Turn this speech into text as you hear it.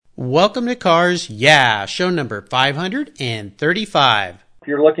Welcome to Cars Yeah, show number 535. If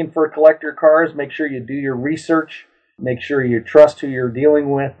you're looking for collector cars, make sure you do your research, make sure you trust who you're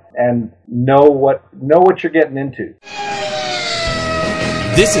dealing with, and know what you're getting into.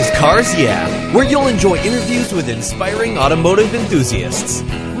 This is Cars Yeah, where you'll enjoy interviews with inspiring automotive enthusiasts.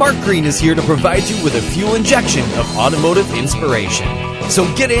 Mark Green is here to provide you with a fuel injection of automotive inspiration.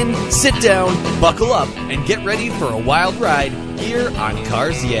 So get in, sit down, buckle up, and get ready for a wild ride here on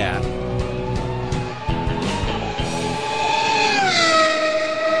Cars Yeah.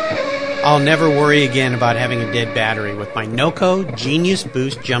 I'll never worry again about having a dead battery with my NOCO Genius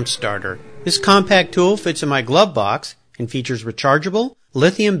Boost Jump Starter. This compact tool fits in my glove box and features rechargeable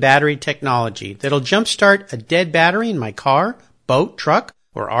lithium battery technology that'll jumpstart a dead battery in my car, boat, truck,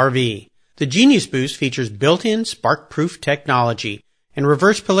 or RV. The Genius Boost features built-in spark-proof technology and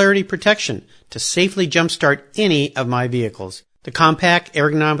reverse polarity protection to safely jumpstart any of my vehicles. The compact,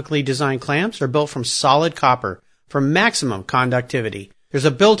 ergonomically designed clamps are built from solid copper for maximum conductivity. There's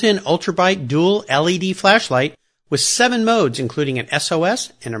a built-in ultrabright dual LED flashlight with 7 modes, including an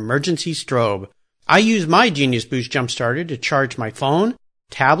SOS and emergency strobe. I use my Genius Boost Jump Starter to charge my phone,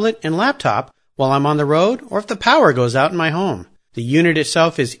 tablet, and laptop while I'm on the road or if the power goes out in my home. The unit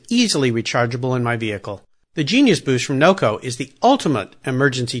itself is easily rechargeable in my vehicle. The Genius Boost from NOCO is the ultimate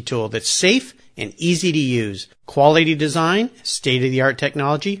emergency tool that's safe and easy to use. Quality design, state-of-the-art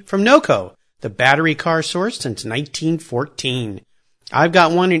technology from NOCO, the battery car source since 1914. I've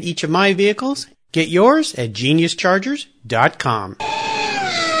got one in each of my vehicles. Get yours at geniuschargers.com.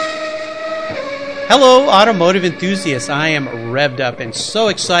 Hello, automotive enthusiasts. I am revved up and so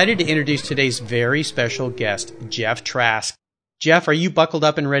excited to introduce today's very special guest, Jeff Trask. Jeff, are you buckled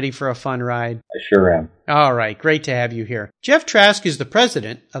up and ready for a fun ride? I sure am. All right, great to have you here. Jeff Trask is the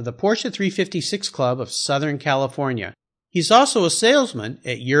president of the Porsche 356 Club of Southern California. He's also a salesman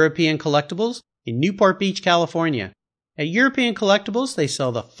at European Collectibles in Newport Beach, California. At European Collectibles, they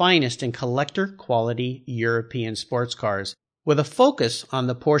sell the finest in collector-quality European sports cars, with a focus on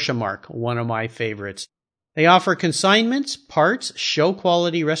the Porsche mark, one of my favorites. They offer consignments, parts,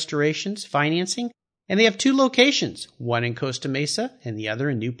 show-quality restorations, financing, and they have 2 locations, one in Costa Mesa and the other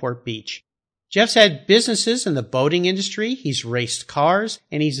in Newport Beach. Jeff's had businesses in the boating industry, he's raced cars,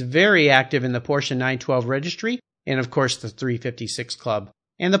 and he's very active in the Porsche 912 registry, and of course the 356 Club.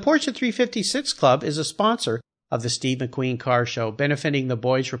 And the Porsche 356 Club is a sponsor of the Steve McQueen Car Show, benefiting the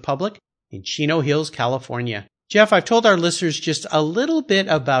Boys Republic in Chino Hills, California. Jeff, I've told our listeners just a little bit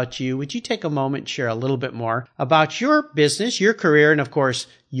about you. Would you take a moment and share a little bit more about your business, your career, and of course,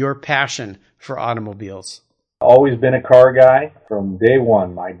 your passion for automobiles? Always been a car guy from day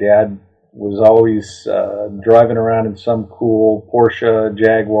one. My dad was always driving around in some cool Porsche,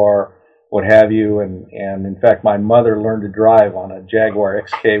 Jaguar, what have you, and in fact, my mother learned to drive on a Jaguar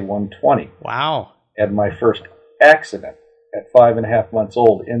XK120. Wow. Had my first accident at 5.5 months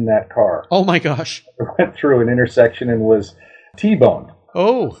old in that car. Oh my gosh. I went through an intersection and was T-boned.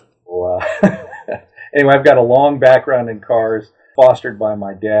 Oh. Well, anyway, I've got a long background in cars, fostered by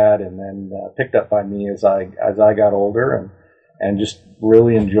my dad and then picked up by me as I got older and just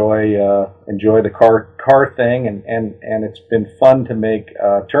really enjoy the car thing and it's been fun to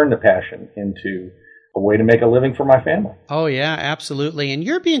turn the passion into a way to make a living for my family. Oh, yeah, absolutely. And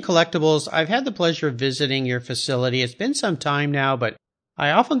European Collectibles, I've had the pleasure of visiting your facility. It's been some time now, but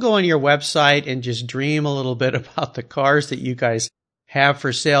I often go on your website and just dream a little bit about the cars that you guys have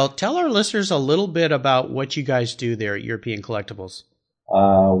for sale. Tell our listeners a little bit about what you guys do there at European Collectibles.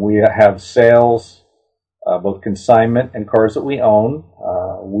 We have sales, both consignment and cars that we own.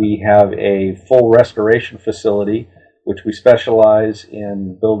 We have a full restoration facility which we specialize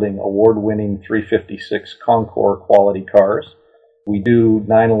in building award-winning 356 Concours quality cars. We do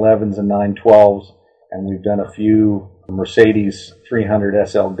 911s and 912s, and we've done a few Mercedes 300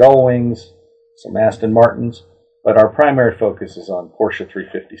 SL Gullwings, some Aston Martins, but our primary focus is on Porsche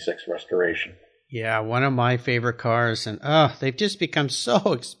 356 restoration. Yeah, one of my favorite cars, and they've just become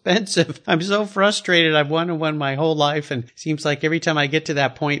so expensive. I'm so frustrated. I've wanted one my whole life, and it seems like every time I get to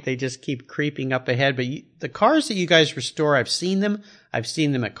that point, they just keep creeping up ahead. But the cars that you guys restore, I've seen them. I've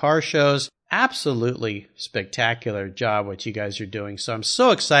seen them at car shows. Absolutely spectacular job what you guys are doing. So I'm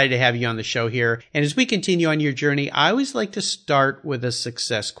so excited to have you on the show here. And as we continue on your journey, I always like to start with a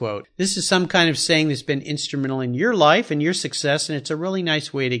success quote. This is some kind of saying that's been instrumental in your life and your success, and it's a really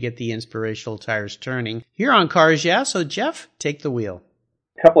nice way to get the inspirational tires turning. Here on Cars Yeah, so Jeff, take the wheel.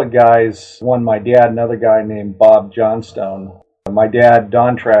 A couple of guys, one my dad, another guy named Bob Johnstone. My dad,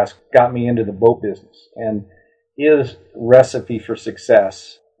 Don Trask, got me into the boat business, and his recipe for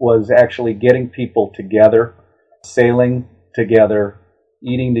success was actually getting people together, sailing together,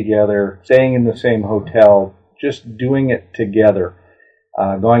 eating together, staying in the same hotel, just doing it together,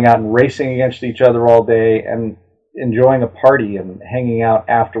 going out and racing against each other all day and enjoying a party and hanging out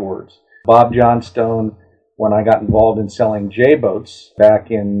afterwards. Bob Johnstone, when I got involved in selling J-boats back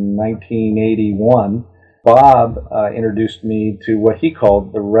in 1981, Bob introduced me to what he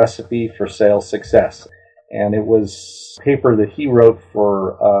called the Recipe for Sales Success. And it was a paper that he wrote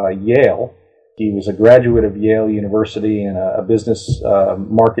for Yale. He was a graduate of Yale University and a business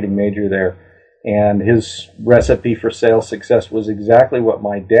marketing major there. And his recipe for sales success was exactly what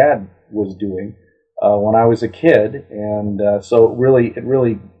my dad was doing when I was a kid. And so it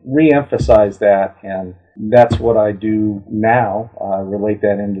really re-emphasized that. And that's what I do now. I relate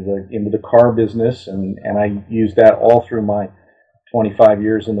that into the car business, and I use that all through my 25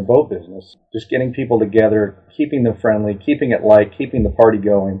 years in the boat business. Just getting people together, keeping them friendly, keeping it light, keeping the party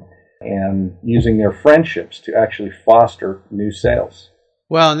going, and using their friendships to actually foster new sales.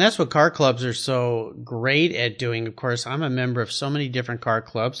 Well, and that's what car clubs are so great at doing. Of course, I'm a member of so many different car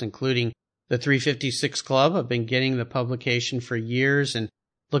clubs, including the 356 Club. I've been getting the publication for years and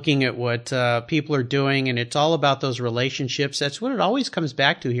looking at what people are doing, and it's all about those relationships. That's what it always comes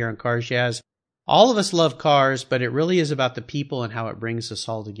back to here on Cars Jazz. All of us love cars, but it really is about the people and how it brings us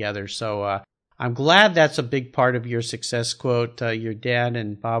all together. So I'm glad that's a big part of your success quote. Your dad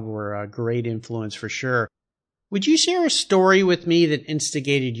and Bob were a great influence for sure. Would you share a story with me that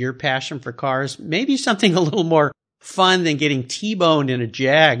instigated your passion for cars? Maybe something a little more fun than getting T-boned in a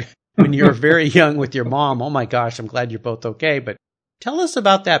Jag when you were very young with your mom. Oh my gosh, I'm glad you're both okay. But tell us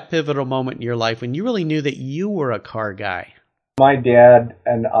about that pivotal moment in your life when you really knew that you were a car guy. My dad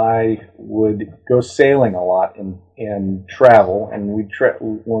and I would go sailing a lot and travel, and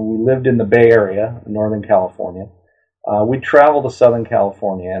when we lived in the Bay Area, Northern California, we'd travel to Southern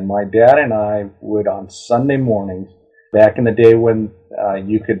California, and my dad and I would, on Sunday mornings, back in the day when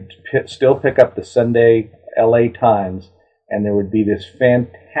you could still pick up the Sunday LA Times, and there would be this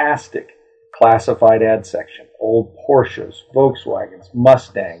fantastic classified ad section, old Porsches, Volkswagens,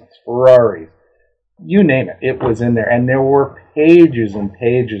 Mustangs, Ferraris, you name it, it was in there. And there were pages and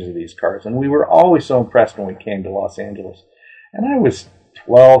pages of these cars. And we were always so impressed when we came to Los Angeles. And I was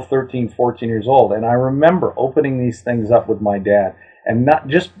 12, 13, 14 years old. And I remember opening these things up with my dad. And not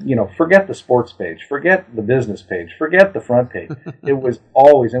just, forget the sports page, forget the business page, forget the front page. It was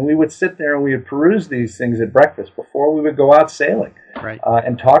always, and we would sit there and we would peruse these things at breakfast before we would go out sailing. Right.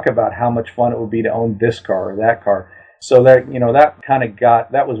 And talk about how much fun it would be to own this car or that car. So that,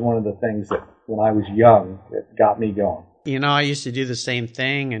 that was one of the things that, when I was young, that got me going. I used to do the same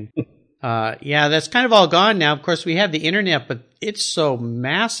thing. And that's kind of all gone now. Of course, we have the internet, but it's so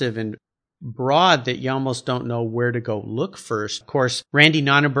massive and broad that you almost don't know where to go look first. Of course, Randy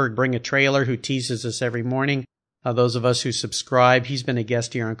Nonnenberg, Bring a Trailer, who teases us every morning. Those of us who subscribe, he's been a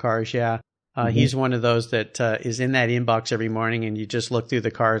guest here on Cars. Yeah. He's one of those that is in that inbox every morning, and you just look through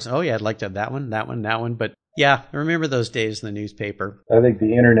the cars. Oh, yeah, I'd like to have that one, that one, that one. But yeah, I remember those days in the newspaper. I think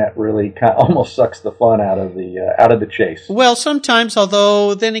the internet really kind of almost sucks the fun out of the chase. Well, sometimes,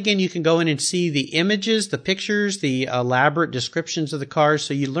 although then again, you can go in and see the images, the pictures, the elaborate descriptions of the cars,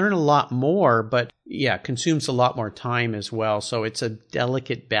 so you learn a lot more, but yeah, consumes a lot more time as well. So it's a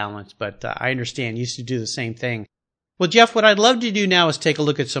delicate balance, but I understand. Used to do the same thing. Well, Jeff, what I'd love to do now is take a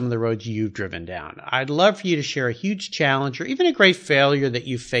look at some of the roads you've driven down. I'd love for you to share a huge challenge or even a great failure that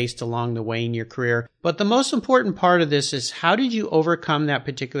you faced along the way in your career. But the most important part of this is, how did you overcome that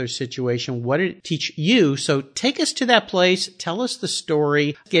particular situation? What did it teach you? So take us to that place, tell us the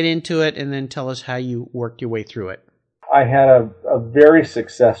story, get into it, and then tell us how you worked your way through it. I had a very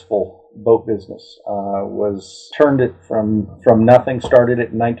successful boat business. Turned it from nothing, started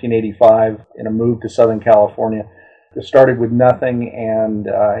it in 1985 in a move to Southern California. It started with nothing, and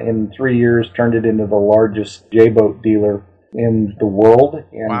in 3 years turned it into the largest J-boat dealer in the world,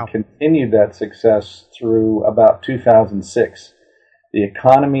 and Wow. Continued that success through about 2006. The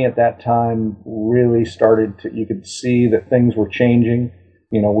economy at that time really started to, you could see that things were changing.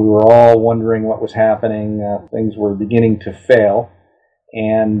 We were all wondering what was happening. Things were beginning to fail.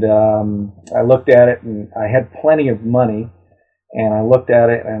 And I looked at it, and I had plenty of money. And I looked at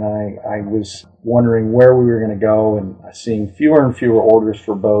it, and I was wondering where we were going to go, and seeing fewer and fewer orders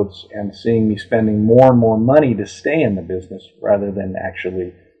for boats, and seeing me spending more and more money to stay in the business rather than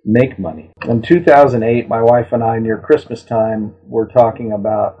actually make money. In 2008, my wife and I, near Christmas time, were talking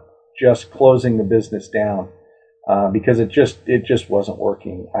about just closing the business down because it just wasn't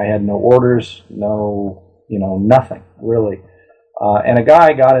working. I had no orders, nothing really. And a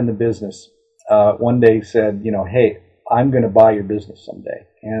guy got in the business one day said, hey, I'm going to buy your business someday.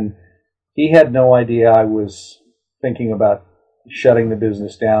 And he had no idea I was thinking about shutting the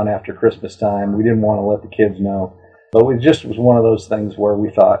business down after Christmas time. We didn't want to let the kids know. But it just was one of those things where we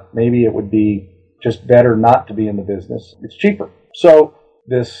thought maybe it would be just better not to be in the business. It's cheaper. So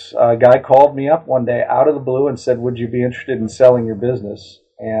this guy called me up one day out of the blue and said, would you be interested in selling your business?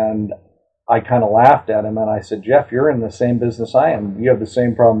 And I kind of laughed at him and I said, Jeff, you're in the same business I am. You have the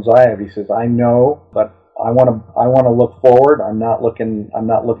same problems I have. He says, I know, but I want to look forward. I'm not looking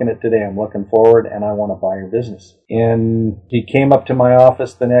at today. I'm looking forward, and I want to buy your business. And he came up to my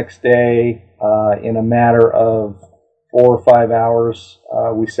office the next day. In a matter of 4 or 5 hours,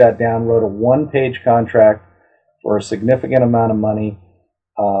 we sat down, wrote a one-page contract for a significant amount of money.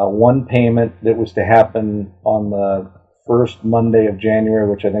 One payment that was to happen on the first Monday of January,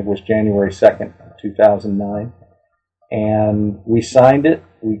 which I think was January 2nd, 2009. And we signed it.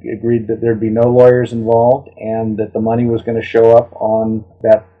 We agreed that there'd be no lawyers involved and that the money was going to show up on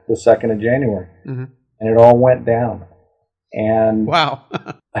the 2nd of January. Mm-hmm. And it all went down. And wow.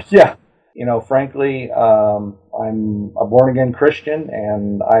 Yeah. Frankly, I'm a born-again Christian,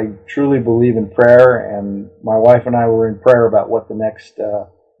 and I truly believe in prayer, and my wife and I were in prayer about what the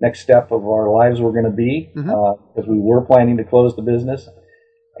next step of our lives were going to be, because we were planning to close the business.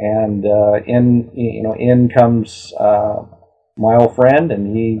 And in comes my old friend,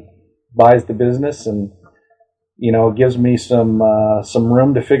 and he buys the business, and gives me some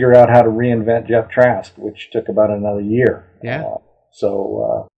room to figure out how to reinvent Jeff Trask, which took about another year. Yeah.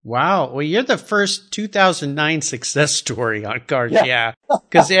 Wow. Well, you're the first 2009 success story on Cars. Yeah.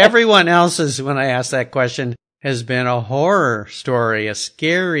 Because everyone else's, when I ask that question, has been a horror story, a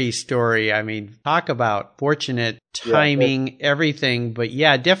scary story. I mean, talk about fortunate timing, everything. But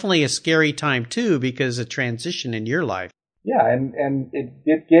yeah, definitely a scary time too, because of transition in your life. Yeah. And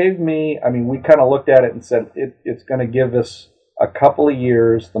it gave me, we kind of looked at it and said, it's going to give us a couple of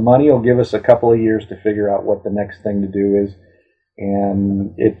years. The money will give us a couple of years to figure out what the next thing to do is.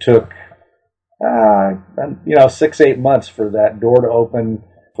 And it took, 6-8 months for that door to open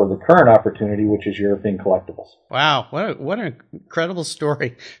for the current opportunity, which is European Collectibles. Wow, what an incredible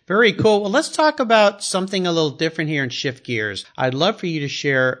story. Very cool. Well, let's talk about something a little different here and shift gears. I'd love for you to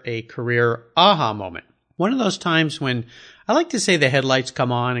share a career aha moment. One of those times when I like to say the headlights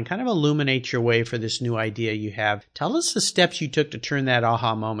come on and kind of illuminate your way for this new idea you have. Tell us the steps you took to turn that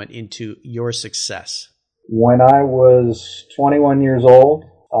aha moment into your success. When I was 21 years old,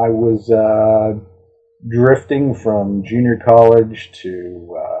 I was drifting from junior college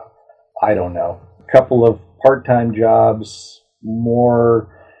to, a couple of part-time jobs,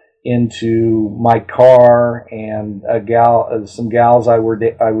 more into my car and some gals I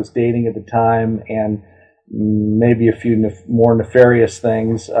was dating at the time, and maybe a few more nefarious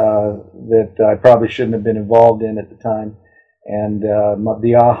things that I probably shouldn't have been involved in at the time. And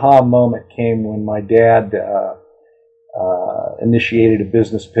the aha moment came when my dad initiated a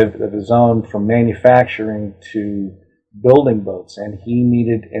business pivot of his own from manufacturing to building boats, and he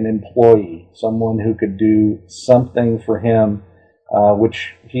needed an employee, someone who could do something for him,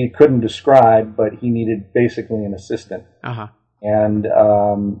 which he couldn't describe, but he needed basically an assistant. Uh-huh. And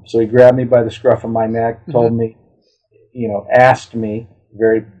so he grabbed me by the scruff of my neck, told me, asked me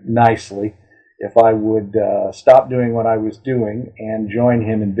very nicely if I would stop doing what I was doing and join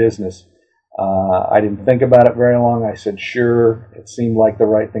him in business. I didn't think about it very long. I said, sure. It seemed like the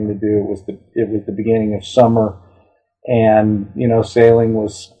right thing to do. It was the beginning of summer, and sailing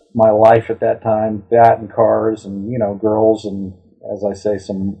was my life at that time. That and cars and girls and, as I say,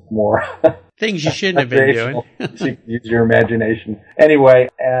 some more things you shouldn't have been doing. Use your imagination. Anyway,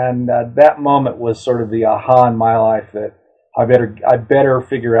 and that moment was sort of the aha in my life that I better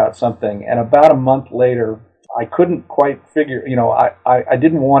figure out something. And about a month later, I couldn't quite figure, I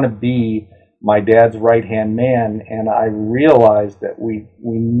didn't want to be my dad's right-hand man, and I realized that we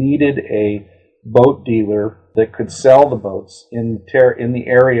needed a boat dealer that could sell the boats in the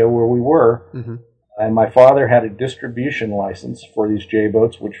area where we were. Mm-hmm. And my father had a distribution license for these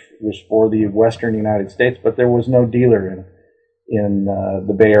J-boats, which was for the Western United States, but there was no dealer in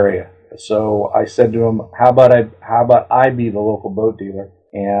the Bay Area. So I said to him, how about I be the local boat dealer,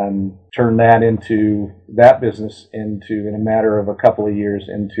 and turn that business into, in a matter of a couple of years,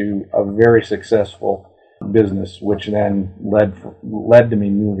 into a very successful business, which then led to me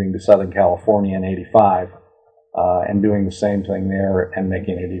moving to Southern California in '85 and doing the same thing there and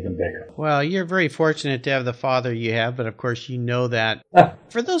making it even bigger. Well, you're very fortunate to have the father you have, but of course you know that.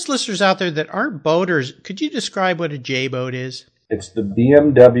 For those listeners out there that aren't boaters, could you describe what a J-boat is? It's the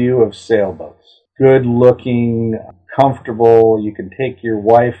BMW of sailboats. Good looking, comfortable. You can take your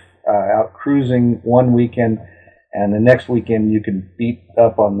wife out cruising one weekend And the next weekend you could beat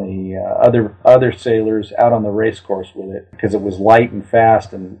up on the other sailors out on the race course with it because it was light and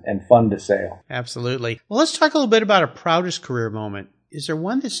fast and fun to sail. Absolutely. Well, let's talk a little bit about a proudest career moment. Is there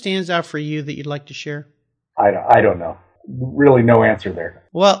one that stands out for you that you'd like to share? I don't know. Really no answer there.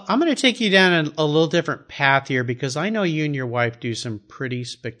 Well, I'm going to take you down a little different path here because I know you and your wife do some pretty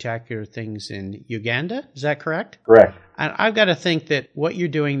spectacular things in Uganda. Is that correct? Correct. And I've got to think that what you're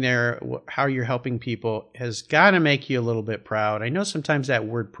doing there, how you're helping people, has got to make you a little bit proud. I know sometimes that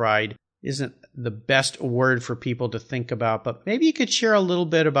word pride isn't the best word for people to think about, but maybe you could share a little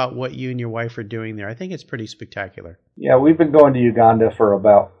bit about what you and your wife are doing there. I think it's pretty spectacular. Yeah, we've been going to Uganda for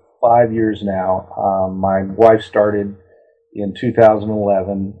about 5 years now. My wife started in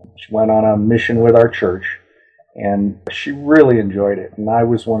 2011. She went on a mission with our church, and she really enjoyed it. And I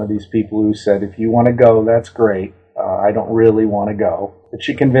was one of these people who said, if you want to go, that's great. I don't really want to go. But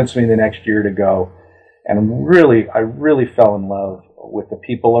she convinced me the next year to go. And I really fell in love with the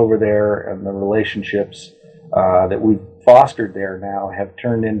people over there, and the relationships that we've fostered there now have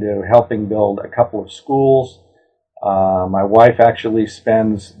turned into helping build a couple of schools. My wife actually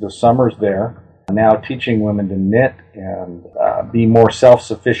spends the summers there now teaching women to knit and be more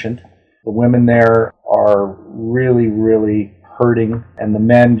self-sufficient. The women there are really, really hurting, and the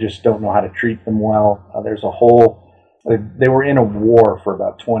men just don't know how to treat them well. They were in a war for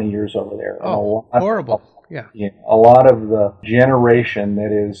about 20 years over there. Oh, horrible. Yeah. A lot of the generation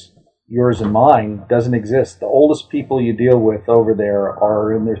that is yours and mine doesn't exist. The oldest people you deal with over there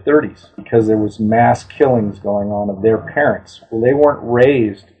are in their 30s because there was mass killings going on of their parents. Well, they weren't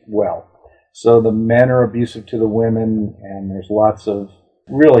raised well. So the men are abusive to the women, and there's lots of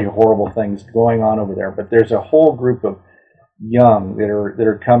really horrible things going on over there. But there's a whole group of young that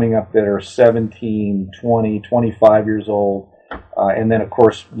are coming up that are 17, 20, 25 years old, and then of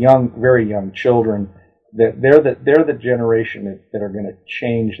course very young children. That they're the generation that are going to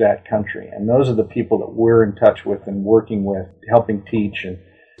change that country, and those are the people that we're in touch with and working with, helping teach, and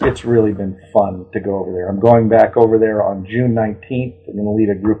it's really been fun to go over there. I'm going back over there on June 19th. I'm going to lead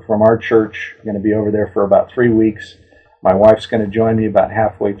a group from our church. I'm going to be over there for about 3 weeks. My wife's going to join me about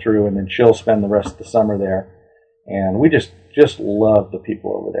halfway through, and then she'll spend the rest of the summer there. And we just love the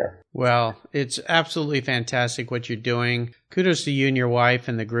people over there. Well, it's absolutely fantastic what you're doing. Kudos to you and your wife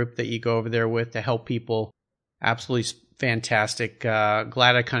and the group that you go over there with to help people. Absolutely fantastic.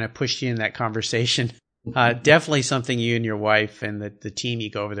 Glad I kind of pushed you in that conversation. Definitely something you and your wife and the team you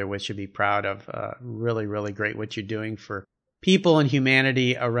go over there with should be proud of. Really, really great what you're doing for people and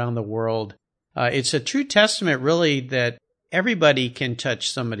humanity around the world. It's a true testament, really, that everybody can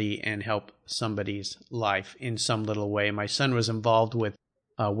touch somebody and help somebody's life in some little way. My son was involved with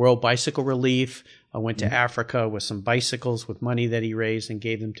World Bicycle Relief. I went to Africa with some bicycles with money that he raised and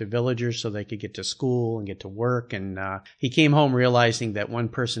gave them to villagers so they could get to school and get to work. And he came home realizing that one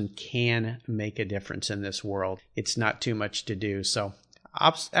person can make a difference in this world. It's not too much to do. So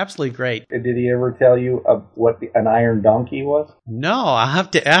absolutely great. Did he ever tell you what an iron donkey was? No, I'll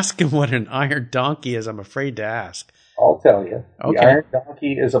have to ask him what an iron donkey is. I'm afraid to ask. I'll tell you. Okay. The iron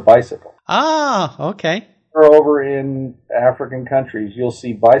donkey is a bicycle. Ah, okay. Over in African countries, you'll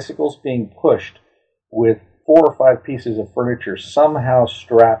see bicycles being pushed with 4 or 5 pieces of furniture somehow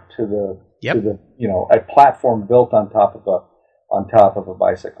strapped to a platform built on top of a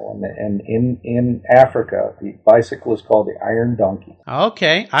bicycle. And in Africa, the bicycle is called the iron donkey.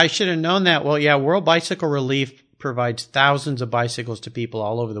 Okay, I should have known that. Well, yeah, World Bicycle Relief provides thousands of bicycles to people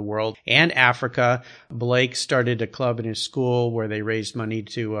all over the world and Africa. Blake started a club in his school where they raised money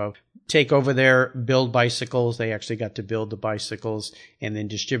to take over there, build bicycles. They actually got to build the bicycles and then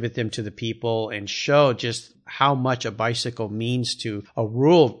distribute them to the people and show just how much a bicycle means to a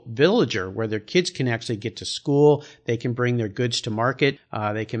rural villager where their kids can actually get to school. They can bring their goods to market.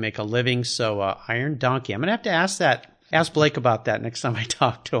 They can make a living. So Iron Donkey. I'm going to have to ask Blake about that next time I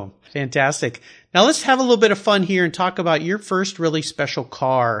talk to him. Fantastic. Now let's have a little bit of fun here and talk about your first really special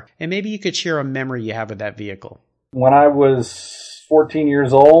car. And maybe you could share a memory you have with that vehicle. When I was 14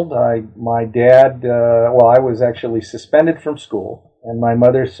 years old, my dad, I was actually suspended from school. And my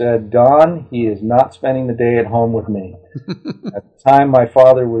mother said, Don, he is not spending the day at home with me. At the time, my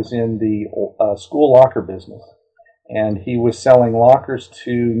father was in the school locker business. And he was selling lockers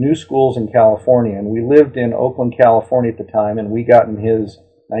to new schools in California. And we lived in Oakland, California at the time, and we got in his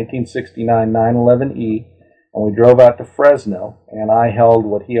 1969 911E, and we drove out to Fresno, and I held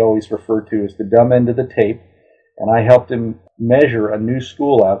what he always referred to as the dumb end of the tape, and I helped him measure a new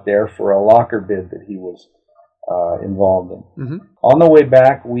school out there for a locker bid that he was involved in. Mm-hmm. On the way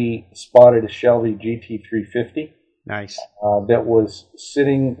back, we spotted a Shelby GT350, Nice. That was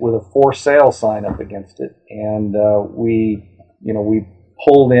sitting with a for sale sign up against it, and we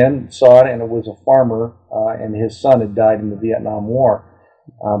pulled in, saw it, and it was a farmer, and his son had died in the Vietnam War.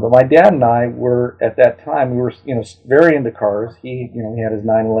 But my dad and I were, at that time, we were very into cars. He had his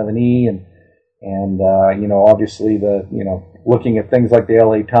 911E, and obviously looking at things like the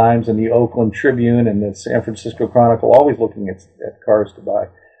LA Times and the Oakland Tribune and the San Francisco Chronicle, always looking at cars to buy.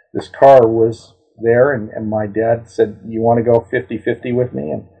 This car was there, and my dad said, "You want to go 50-50 with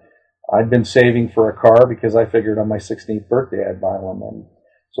me?" And I'd been saving for a car because I figured on my 16th birthday I'd buy one. And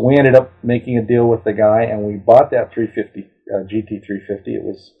so we ended up making a deal with the guy, and we bought that 350 GT350. It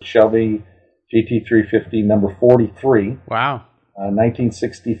was Shelby GT350 number 43. Wow.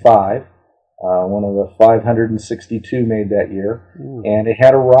 1965. One of the 562 made that year. Ooh. And it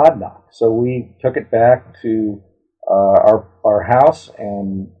had a rod knock. So we took it back to our house,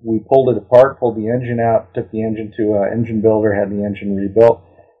 and we pulled it apart, pulled the engine out, took the engine to an engine builder, had the engine rebuilt,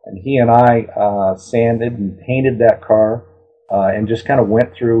 and he and I sanded and painted that car and just kind of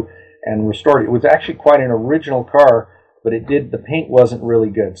went through and restored it. It was actually quite an original car, but the paint wasn't really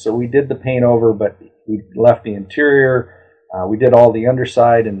good. So we did the paint over, but we left the interior. We did all the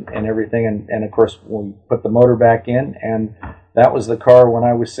underside and everything, and of course we put the motor back in, and that was the car when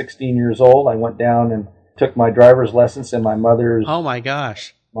I was 16 years old. I went down and took my driver's license and my mother's... Oh my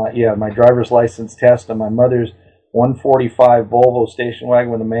gosh. My driver's license test on my mother's 145 Volvo station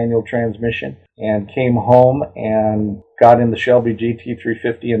wagon with a manual transmission, and came home and got in the Shelby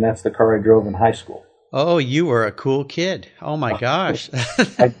GT350, and that's the car I drove in high school. Oh, you were a cool kid. Oh my gosh.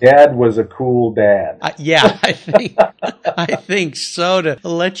 My dad was a cool dad. I think so, to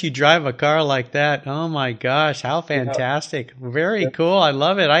let you drive a car like that. Oh my gosh, how fantastic. Very cool. I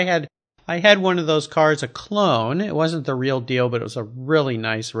love it. I had one of those cars, a clone. It wasn't the real deal, but it was a really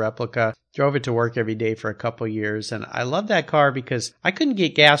nice replica. Drove it to work every day for a couple of years, and I love that car because I couldn't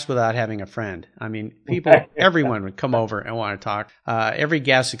get gas without having a friend. I mean, everyone would come over and want to talk. Every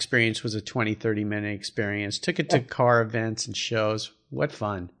gas experience was a 20, 30-minute experience. Took it to car events and shows. What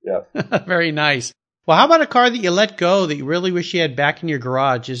fun. Yeah. Very nice. Well, how about a car that you let go that you really wish you had back in your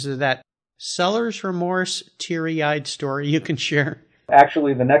garage? Is there that seller's remorse, teary-eyed story you can share?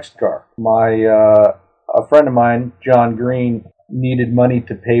 Actually, the next car. A friend of mine, John Green, needed money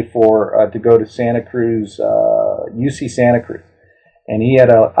to pay for to go to Santa Cruz, UC Santa Cruz, and he had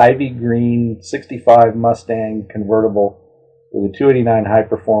a ivy green '65 Mustang convertible with a 289 high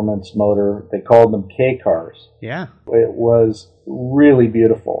performance motor. They called them K cars. Yeah, it was really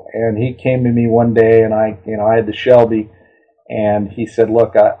beautiful. And he came to me one day, and I had the Shelby, and he said,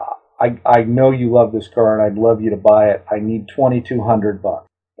 "Look, I know you love this car, and I'd love you to buy it. I need $2,200.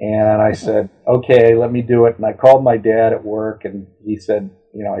 And I said, "Okay, let me do it." And I called my dad at work, and he said,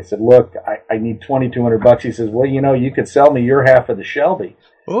 I said, "Look, I need $2,200. He says, "Well, you could sell me your half of the Shelby."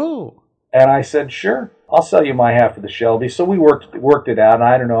 Oh. And I said, "Sure, I'll sell you my half of the Shelby." So we worked it out, and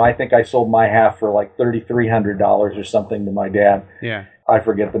I don't know, I think I sold my half for like $3,300 or something to my dad. Yeah. I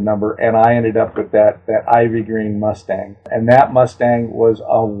forget the number, and I ended up with that ivy green Mustang. And that Mustang was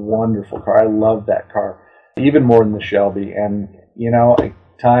a wonderful car. I loved that car, even more than the Shelby. And,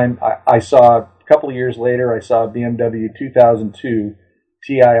 I saw a couple of years later, I saw a BMW 2002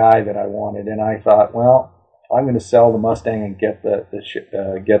 TII that I wanted, and I thought, well, I'm going to sell the Mustang and get the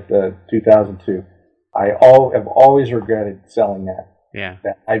 2002. I have always regretted selling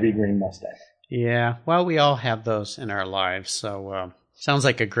that ivy green Mustang. Yeah, well, we all have those in our lives, so sounds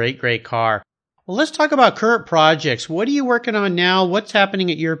like a great, great car. Well, let's talk about current projects. What are you working on now? What's happening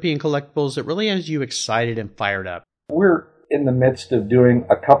at European Collectibles that really has you excited and fired up? We're in the midst of doing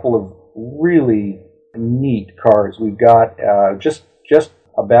a couple of really neat cars. We've got just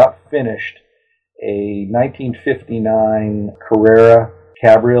about finished a 1959 Carrera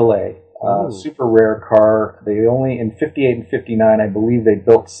Cabriolet, super rare car. They only, in 58 and 59, I believe they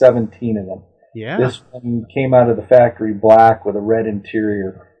built 17 of them. Yeah. This one came out of the factory black with a red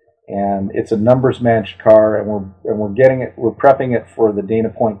interior, and it's a numbers matched car, and we're prepping it for the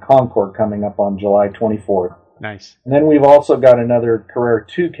Dana Point Concours coming up on July 24th. Nice. And then we've also got another Carrera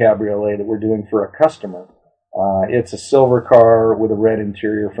 2 Cabriolet that we're doing for a customer. It's a silver car with a red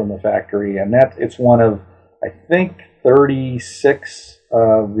interior from the factory, and it's one of, I think, 36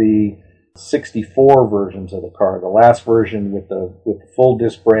 of the 64 versions of the car. The last version with the full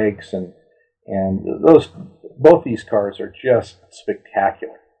disc brakes, and both these cars are just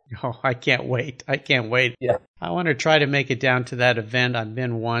spectacular. Oh, I can't wait. Yeah. I want to try to make it down to that event. I've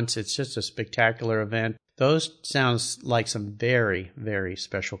been once. It's just a spectacular event. Those sounds like some very, very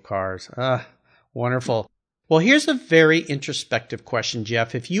special cars. Wonderful. Well, here's a very introspective question,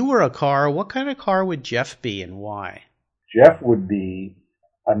 Jeff. If you were a car, what kind of car would Jeff be and why? Jeff would be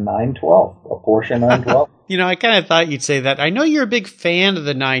a 912, a Porsche 912. I kind of thought you'd say that. I know you're a big fan of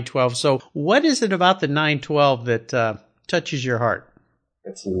the 912, so what is it about the 912 that touches your heart?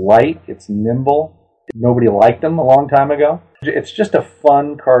 It's light, it's nimble. Nobody liked them a long time ago. It's just a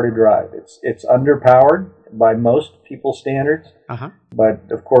fun car to drive. It's underpowered by most people's standards, but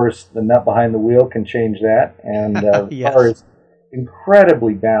of course the nut behind the wheel can change that, and the yes. car is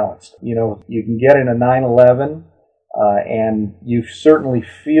incredibly balanced. You can get in a 911, and you certainly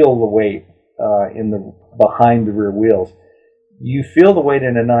feel the weight behind the rear wheels. You feel the weight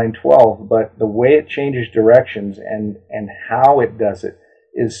in a 912, but the way it changes directions and how it does it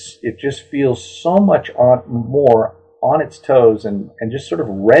just feels so much more on its toes and just sort of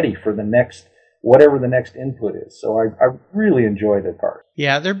ready for whatever the next input is. So I really enjoy the cars.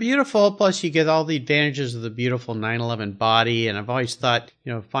 Yeah, they're beautiful. Plus, you get all the advantages of the beautiful 911 body. And I've always thought,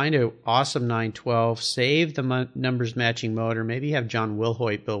 find an awesome 912, save the numbers matching motor, maybe have John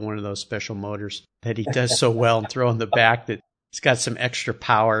Wilhoit build one of those special motors that he does so well and throw in the back that it's got some extra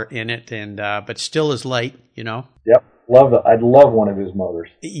power in it, and but still is light, Yep. I'd love one of his motors.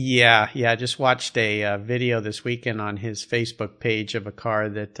 Yeah. I just watched a video this weekend on his Facebook page of a car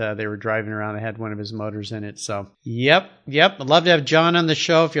that they were driving around that had one of his motors in it. So, yep. I'd love to have John on the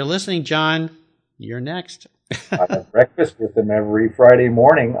show. If you're listening, John, you're next. I have breakfast with him every Friday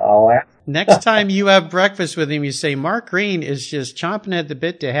morning. I'll ask. Next time you have breakfast with him, you say, Mark Green is just chomping at the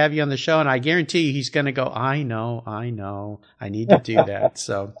bit to have you on the show. And I guarantee you he's going to go, I know. I need to do that.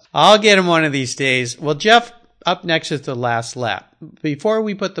 So I'll get him one of these days. Well, Jeff, up next is the last lap. Before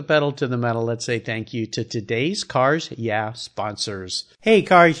we put the pedal to the metal, let's say thank you to today's Cars Yeah sponsors. Hey,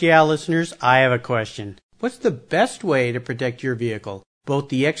 Cars Yeah listeners, I have a question. What's the best way to protect your vehicle, both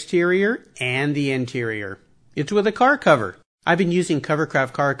the exterior and the interior? It's with a car cover. I've been using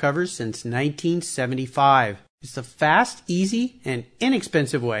Covercraft car covers since 1975. It's the fast, easy, and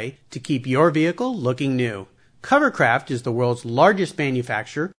inexpensive way to keep your vehicle looking new. Covercraft is the world's largest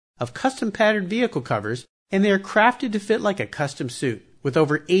manufacturer of custom patterned vehicle covers, and they are crafted to fit like a custom suit, with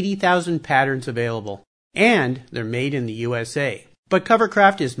over 80,000 patterns available. And they're made in the USA. But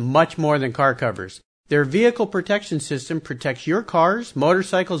Covercraft is much more than car covers. Their vehicle protection system protects your cars,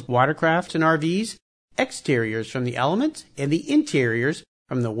 motorcycles, watercrafts, and RVs, exteriors from the elements, and the interiors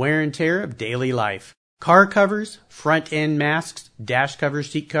from the wear and tear of daily life. Car covers, front end masks, dash covers,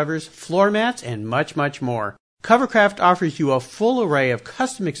 seat covers, floor mats, and much, much more. Covercraft offers you a full array of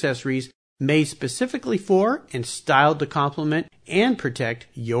custom accessories made specifically for and styled to complement and protect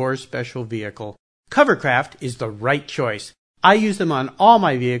your special vehicle. Covercraft is the right choice. I use them on all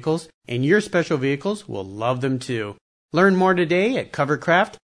my vehicles, and your special vehicles will love them too. Learn more today at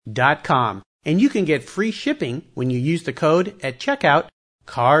covercraft.com, and you can get free shipping when you use the code at checkout,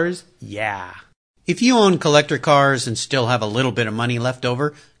 Cars Yeah. If you own collector cars and still have a little bit of money left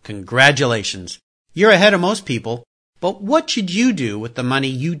over, congratulations. You're ahead of most people. But what should you do with the money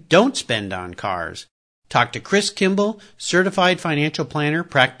you don't spend on cars? Talk to Chris Kimball, certified financial planner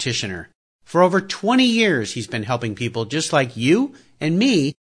practitioner. For over 20 years, he's been helping people just like you and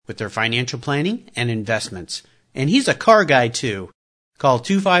me with their financial planning and investments. And he's a car guy too. Call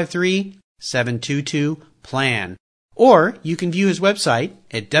 253-722-PLAN. Or you can view his website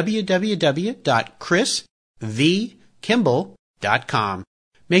at www.chrisvkimball.com.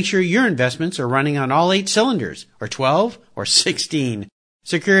 Make sure your investments are running on all 8 cylinders, or 12, or 16.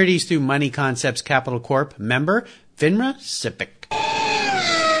 Securities through Money Concepts Capital Corp. Member, FINRA SIPC.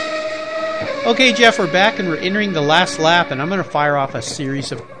 Okay, Jeff, we're back and we're entering the last lap, and I'm going to fire off a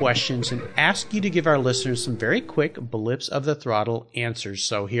series of questions and ask you to give our listeners some very quick blips of the throttle answers.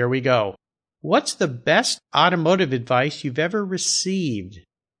 So here we go. What's the best automotive advice you've ever received?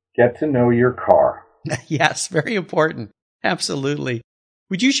 Get to know your car. Yes, very important. Absolutely.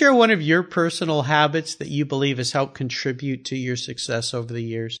 Would you share one of your personal habits that you believe has helped contribute to your success over the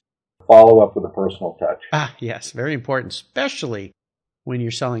years? Follow up with a personal touch. Yes, very important, especially when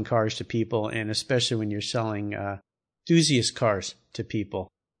you're selling cars to people, and especially when you're selling enthusiast cars to people.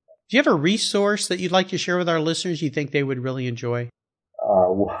 Do you have a resource that you'd like to share with our listeners you think they would really enjoy?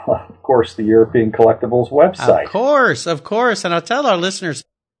 Well, of course, the European Collectibles website. Of course. And I'll tell our listeners,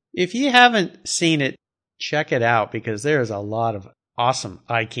 if you haven't seen it, check it out, because there's a lot of awesome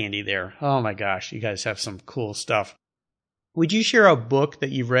eye candy there. Oh my gosh, you guys have some cool stuff. Would you share a book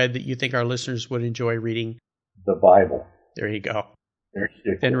that you've read that you think our listeners would enjoy reading? The Bible. There you go.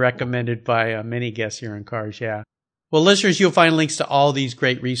 Been recommended by many guests here on Cars Yeah. Well, listeners, you'll find links to all these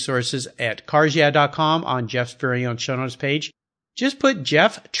great resources at carsyeah.com on Jeff's very own show notes page. Just put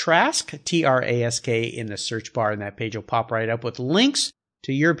Jeff Trask, Trask, in the search bar, and that page will pop right up with links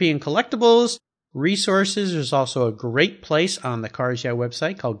to European collectibles, resources. There's also a great place on the Cars Yeah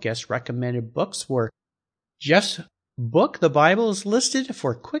website called Guest Recommended Books, where Jeff's book, The Bible, is listed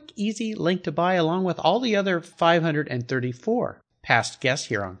for a quick, easy link to buy, along with all the other 534 past guests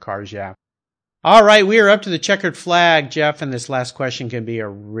here on Cars Yeah. All right, we are up to the checkered flag, Jeff, and this last question can be a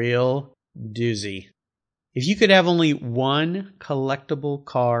real doozy. If you could have only one collectible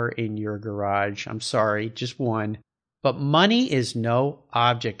car in your garage, I'm sorry, just one, but money is no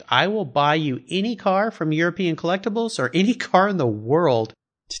object. I will buy you any car from European Collectibles or any car in the world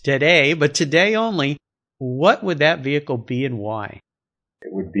today, but today only. What would that vehicle be and why?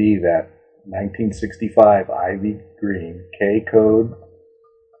 It would be that 1965 Ivy Green K-Code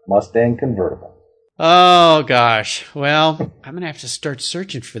Mustang convertible. Oh, gosh. Well, I'm going to have to start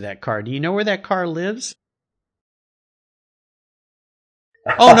searching for that car. Do you know where that car lives?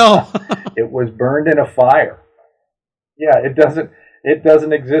 Oh, no. It was burned in a fire. Yeah, it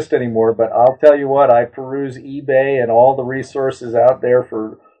doesn't exist anymore, but I'll tell you what, I peruse eBay and all the resources out there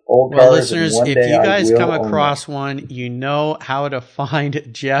for old cars. Well, listeners, if you guys come across one, you know how to find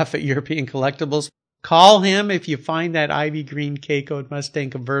Jeff at European Collectibles. Call him if you find that Ivy Green K-Code Mustang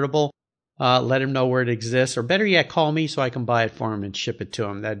convertible. Let him know where it exists, or better yet, call me so I can buy it for him and ship it to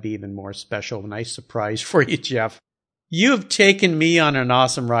him. That'd be even more special. Nice surprise for you, Jeff. You've taken me on an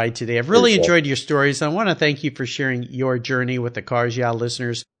awesome ride today. I've really enjoyed your stories. I want to thank you for sharing your journey with the Cars Yeah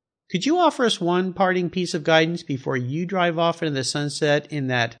listeners. Could you offer us one parting piece of guidance before you drive off into the sunset in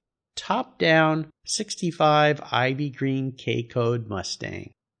that top-down 65 Ivy Green K-Code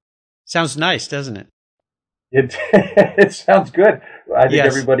Mustang? Sounds nice, doesn't it? It sounds good. I think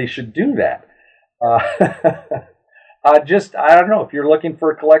everybody should do that. I don't know. If you're looking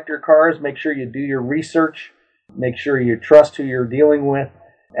for collector cars, make sure you do your research. Make sure you trust who you're dealing with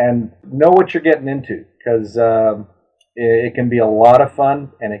and know what you're getting into, because it can be a lot of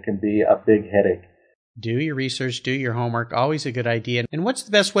fun and it can be a big headache. Do your research, do your homework, always a good idea. And what's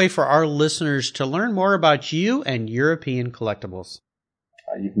the best way for our listeners to learn more about you and European Collectibles?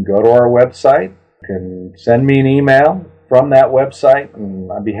 You can go to our website. You can send me an email from that website, and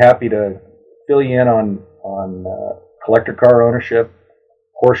I'd be happy to fill you in on collector car ownership.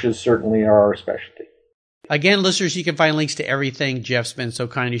 Porsches certainly are our specialty. Again, listeners, you can find links to everything Jeff's been so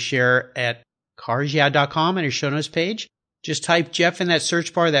kind to share at carsyeah.com on his show notes page. Just type Jeff in that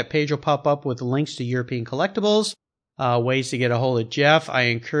search bar. That page will pop up with links to European Collectibles, ways to get a hold of Jeff. I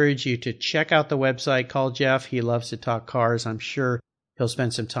encourage you to check out the website. Call Jeff. He loves to talk cars. I'm sure he'll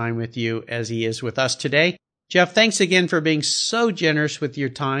spend some time with you as he is with us today. Jeff, thanks again for being so generous with your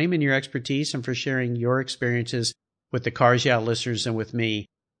time and your expertise and for sharing your experiences with the Cars Yeah listeners and with me.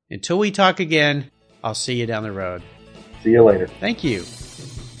 Until we talk again, I'll see you down the road. See you later. Thank you.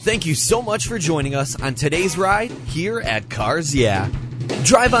 Thank you so much for joining us on today's ride here at Cars Yeah.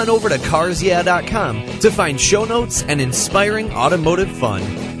 Drive on over to carsyeah.com to find show notes and inspiring automotive fun.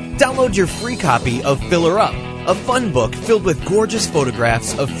 Download your free copy of Filler Up, a fun book filled with gorgeous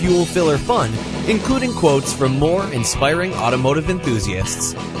photographs of fuel filler fun, including quotes from more inspiring automotive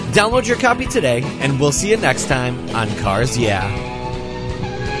enthusiasts. Download your copy today, and we'll see you next time on Cars Yeah.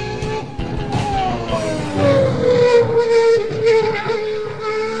 Thank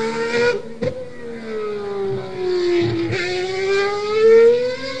you.